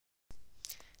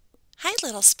Hi,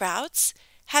 little sprouts.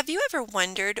 Have you ever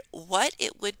wondered what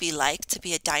it would be like to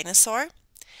be a dinosaur?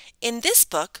 In this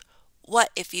book, What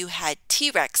If You Had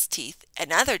T-Rex Teeth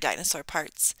and Other Dinosaur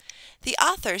Parts? The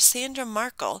author, Sandra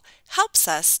Markle, helps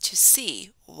us to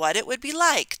see what it would be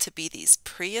like to be these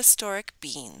prehistoric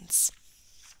beings.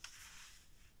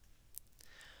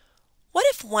 What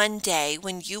if one day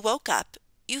when you woke up,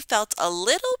 you felt a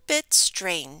little bit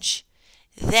strange?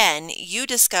 Then you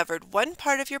discovered one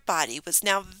part of your body was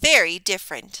now very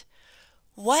different.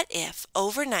 What if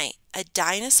overnight a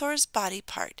dinosaur's body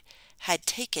part had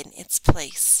taken its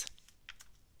place?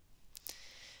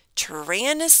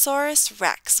 Tyrannosaurus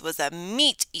rex was a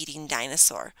meat-eating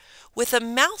dinosaur with a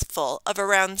mouthful of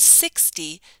around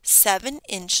 60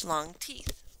 7-inch long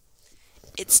teeth.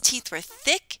 Its teeth were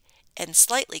thick and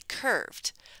slightly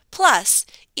curved. Plus,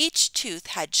 each tooth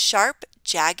had sharp,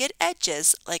 jagged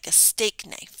edges like a steak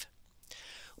knife.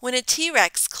 When a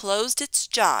T-Rex closed its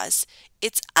jaws,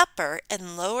 its upper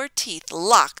and lower teeth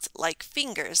locked like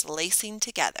fingers lacing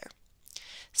together.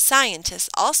 Scientists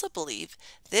also believe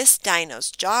this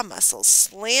dino's jaw muscles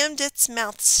slammed its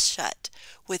mouth shut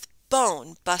with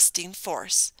bone-busting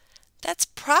force. That's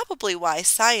probably why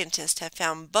scientists have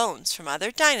found bones from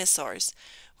other dinosaurs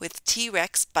with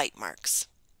T-Rex bite marks.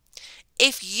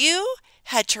 If you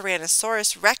had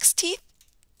Tyrannosaurus rex teeth,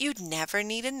 you'd never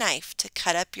need a knife to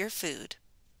cut up your food.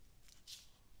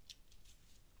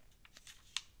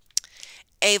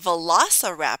 A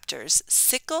Velociraptor's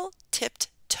sickle-tipped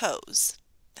toes.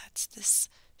 That's this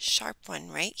sharp one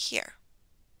right here.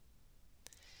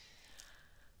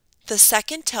 The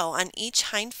second toe on each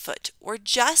hind foot were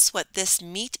just what this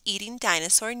meat-eating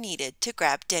dinosaur needed to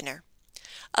grab dinner.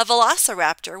 A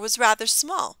velociraptor was rather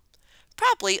small,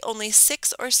 probably only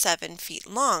 6 or 7 feet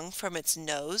long from its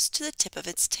nose to the tip of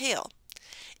its tail.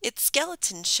 Its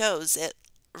skeleton shows it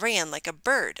ran like a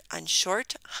bird on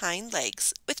short hind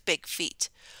legs with big feet,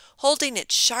 holding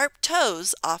its sharp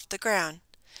toes off the ground.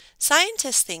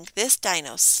 Scientists think this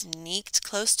dino sneaked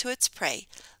close to its prey,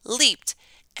 leaped,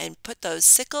 and put those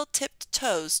sickle-tipped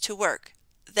toes to work.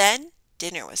 Then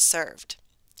dinner was served.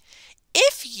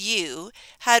 If you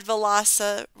had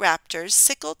Velociraptor's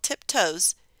sickle-tipped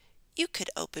toes, you could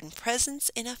open presents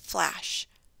in a flash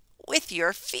with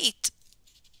your feet.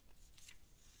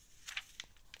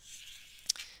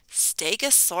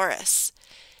 Stegosaurus.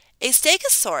 A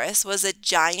Stegosaurus was a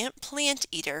giant plant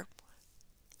eater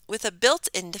with a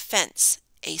built-in defense,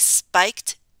 a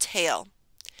spiked tail.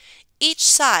 Each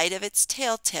side of its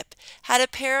tail tip had a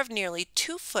pair of nearly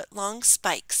 2-foot-long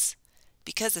spikes.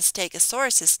 Because a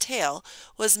Stegosaurus's tail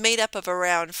was made up of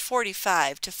around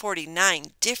 45 to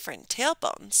 49 different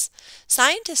tailbones,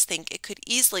 scientists think it could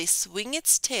easily swing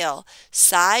its tail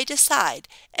side to side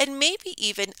and maybe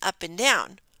even up and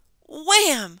down.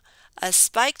 Wham! A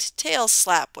spiked tail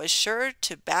slap was sure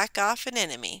to back off an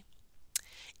enemy.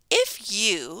 If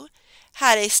you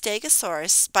had a Stegosaurus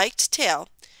spiked tail,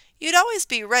 you'd always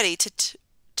be ready to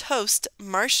toast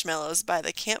marshmallows by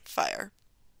the campfire.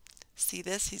 See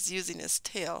this? He's using his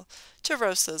tail to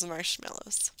roast those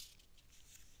marshmallows.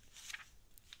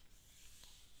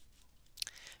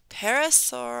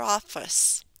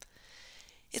 Parasaurophys.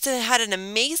 It had an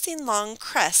amazing long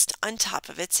crest on top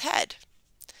of its head.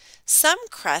 Some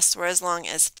crests were as long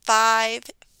as 5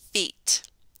 feet.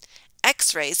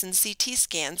 X-rays and CT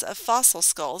scans of fossil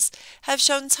skulls have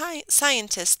shown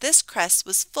scientists this crest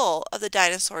was full of the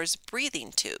dinosaur's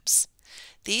breathing tubes.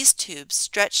 These tubes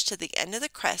stretched to the end of the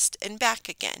crest and back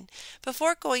again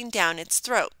before going down its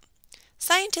throat.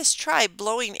 Scientists tried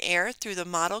blowing air through the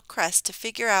model crest to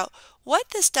figure out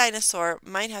what this dinosaur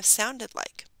might have sounded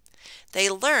like. They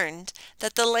learned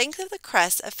that the length of the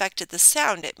crest affected the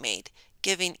sound it made,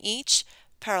 giving each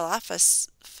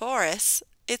Parasaurophys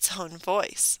its own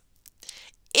voice.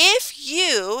 If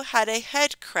you had a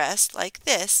head crest like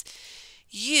this,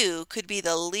 you could be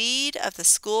the lead of the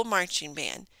school marching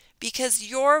band because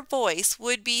your voice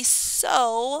would be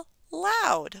so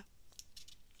loud.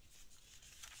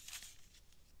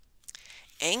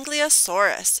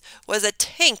 Ankylosaurus was a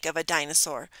tank of a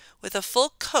dinosaur with a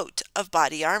full coat of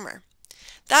body armor.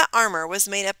 That armor was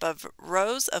made up of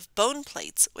rows of bone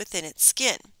plates within its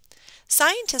skin.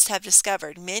 Scientists have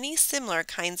discovered many similar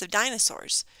kinds of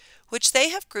dinosaurs, which they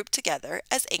have grouped together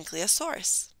as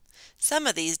Ankylosaurus. Some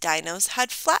of these dinos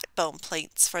had flat bone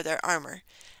plates for their armor.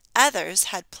 Others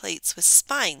had plates with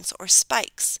spines or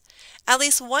spikes. At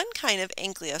least one kind of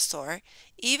ankylosaur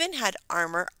even had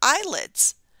armor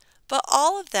eyelids, but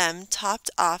all of them topped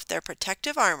off their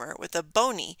protective armor with a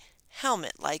bony,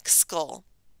 helmet-like skull.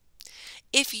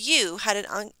 If you had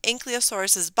an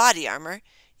Ankylosaurus's body armor,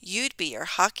 you'd be your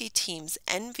hockey team's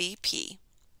MVP.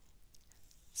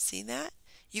 See See that?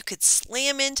 You could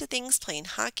slam into things playing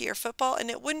hockey or football and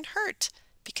it wouldn't hurt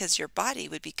because your body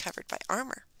would be covered by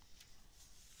armor.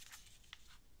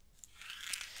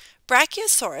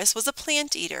 Brachiosaurus was a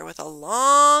plant eater with a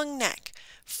long neck,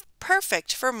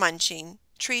 perfect for munching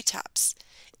treetops.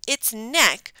 Its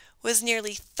neck was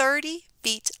nearly 30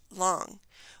 feet long,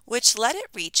 which let it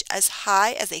reach as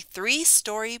high as a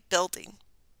 3-story building.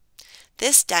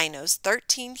 This dino's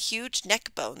 13 huge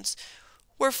neck bones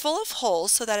were full of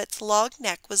holes so that its long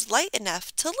neck was light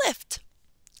enough to lift.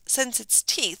 Since its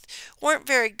teeth weren't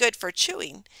very good for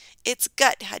chewing, its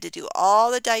gut had to do all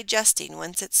the digesting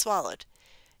once it swallowed.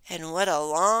 And what a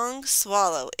long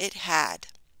swallow it had!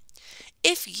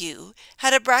 If you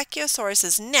had a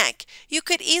Brachiosaurus's neck, you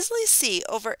could easily see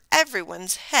over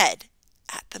everyone's head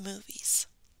at the movies.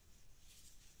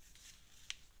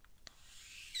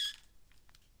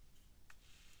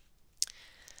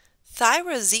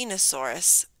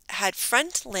 Thyrosinosaurus had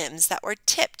front limbs that were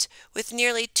tipped with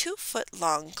nearly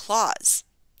 2-foot-long claws.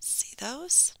 See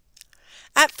those?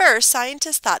 At first,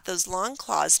 scientists thought those long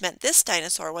claws meant this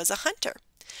dinosaur was a hunter.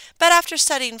 But after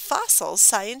studying fossils,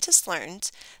 scientists learned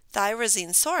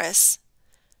Thyrosinosaurus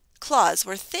claws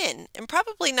were thin and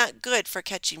probably not good for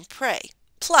catching prey.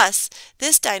 Plus,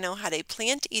 this dino had a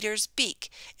plant eater's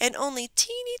beak and only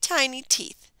teeny tiny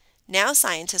teeth. Now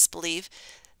scientists believe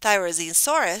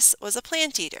Thyrosinosaurus was a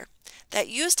plant eater that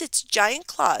used its giant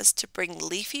claws to bring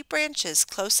leafy branches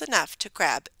close enough to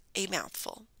grab a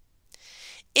mouthful.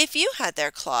 If you had their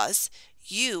claws,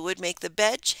 you would make the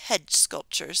best hedge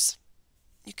sculptures.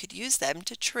 You could use them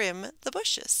to trim the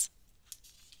bushes.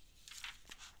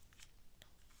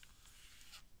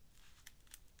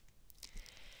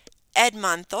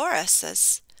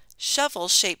 Edmontosaurus's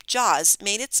shovel-shaped jaws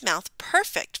made its mouth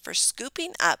perfect for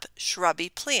scooping up shrubby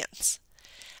plants.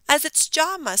 As its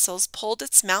jaw muscles pulled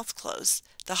its mouth closed,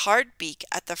 the hard beak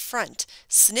at the front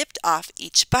snipped off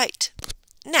each bite.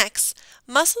 Next,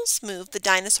 muscles moved the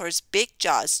dinosaur's big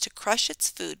jaws to crush its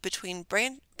food between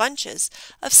bunches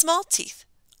of small teeth,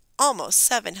 almost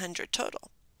 700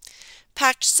 total.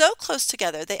 Packed so close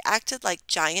together they acted like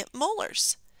giant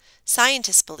molars.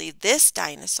 Scientists believe this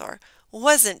dinosaur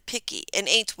wasn't picky and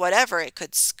ate whatever it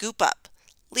could scoop up: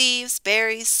 leaves,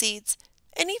 berries, seeds,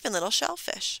 and even little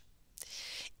shellfish.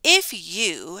 If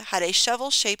you had a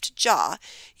shovel-shaped jaw,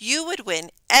 you would win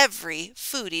every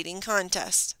food-eating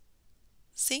contest.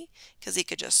 See? Because he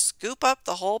could just scoop up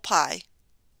the whole pie.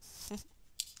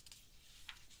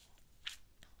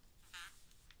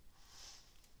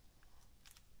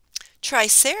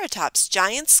 Triceratops'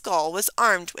 giant skull was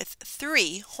armed with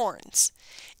 3 horns.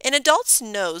 An adult's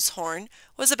nose horn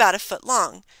was about 1 foot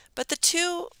long, but the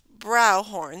 2 brow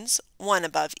horns, one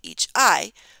above each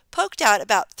eye, poked out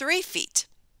about 3 feet.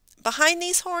 Behind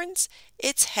these horns,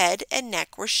 its head and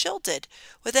neck were shielded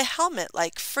with a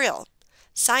helmet-like frill.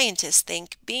 Scientists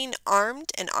think being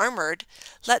armed and armored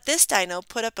let this dino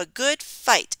put up a good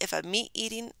fight if a meat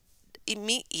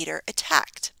eater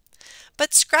attacked.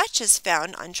 But scratches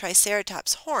found on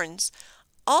Triceratops' horns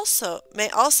may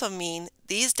also mean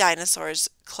these dinosaurs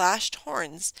clashed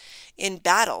horns in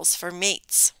battles for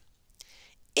mates.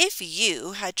 If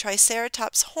you had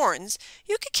Triceratops' horns,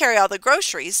 you could carry all the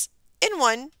groceries in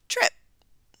one trip.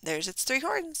 There's its 3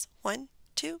 horns. 1,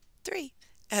 2, 3.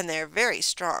 And they're very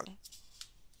strong.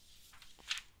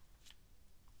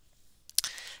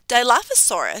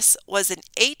 Dilophosaurus was an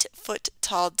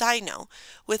 8-foot-tall dino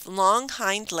with long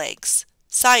hind legs.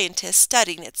 Scientists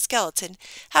studying its skeleton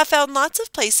have found lots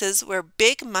of places where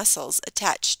big muscles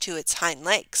attached to its hind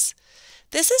legs.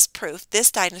 This is proof this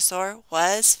dinosaur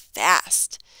was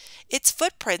fast. Its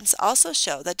footprints also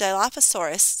show that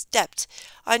Dilophosaurus stepped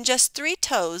on just 3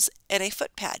 toes and a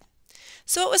footpad.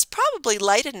 So it was probably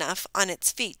light enough on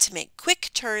its feet to make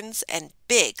quick turns and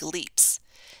big leaps.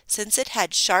 Since it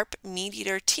had sharp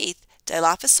meat-eater teeth,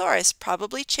 Dilophosaurus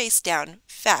probably chased down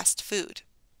fast food.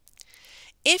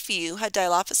 If you had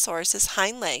Dilophosaurus's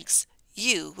hind legs,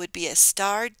 you would be a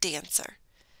star dancer,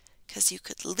 because you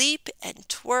could leap and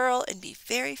twirl and be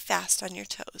very fast on your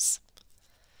toes.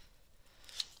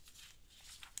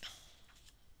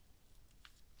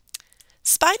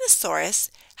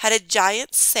 Spinosaurus had a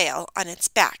giant sail on its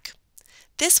back.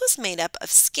 This was made up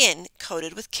of skin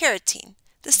coated with keratin,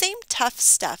 the same tough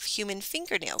stuff human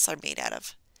fingernails are made out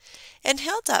of, and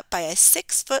held up by a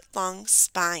 6-foot-long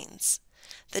spines.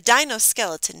 The dino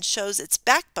skeleton shows its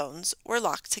backbones were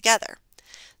locked together.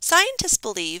 Scientists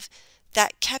believe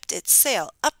that kept its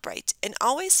sail upright and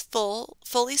always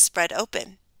fully spread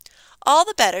open. All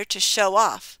the better to show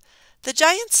off. The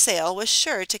giant sail was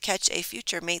sure to catch a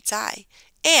future mate's eye,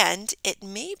 And it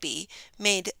maybe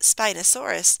made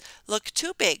Spinosaurus look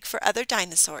too big for other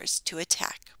dinosaurs to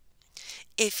attack.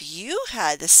 If you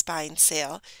had the spine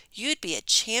sail, you'd be a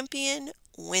champion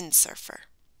windsurfer.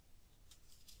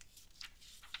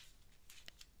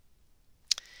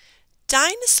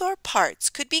 Dinosaur parts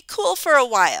could be cool for a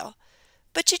while,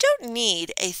 but you don't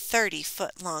need a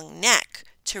 30-foot long neck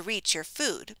to reach your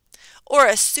food, or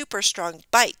a super strong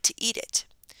bite to eat it.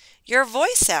 Your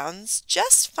voice sounds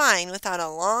just fine without a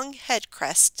long head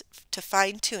crest to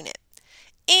fine-tune it.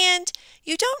 And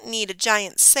you don't need a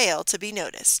giant sail to be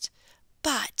noticed.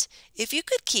 But if you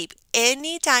could keep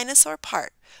any dinosaur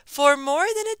part for more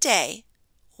than a day,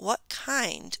 what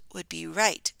kind would be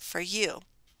right for you?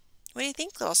 What do you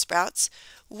think, little sprouts?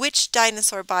 Which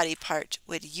dinosaur body part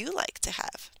would you like to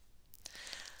have?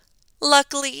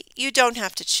 Luckily, you don't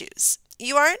have to choose.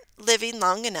 You aren't living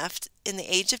long enough in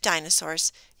the age of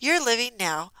dinosaurs. You're living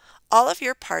now. All of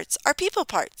your parts are people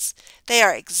parts. They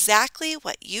are exactly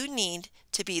what you need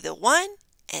to be the one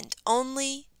and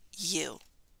only you.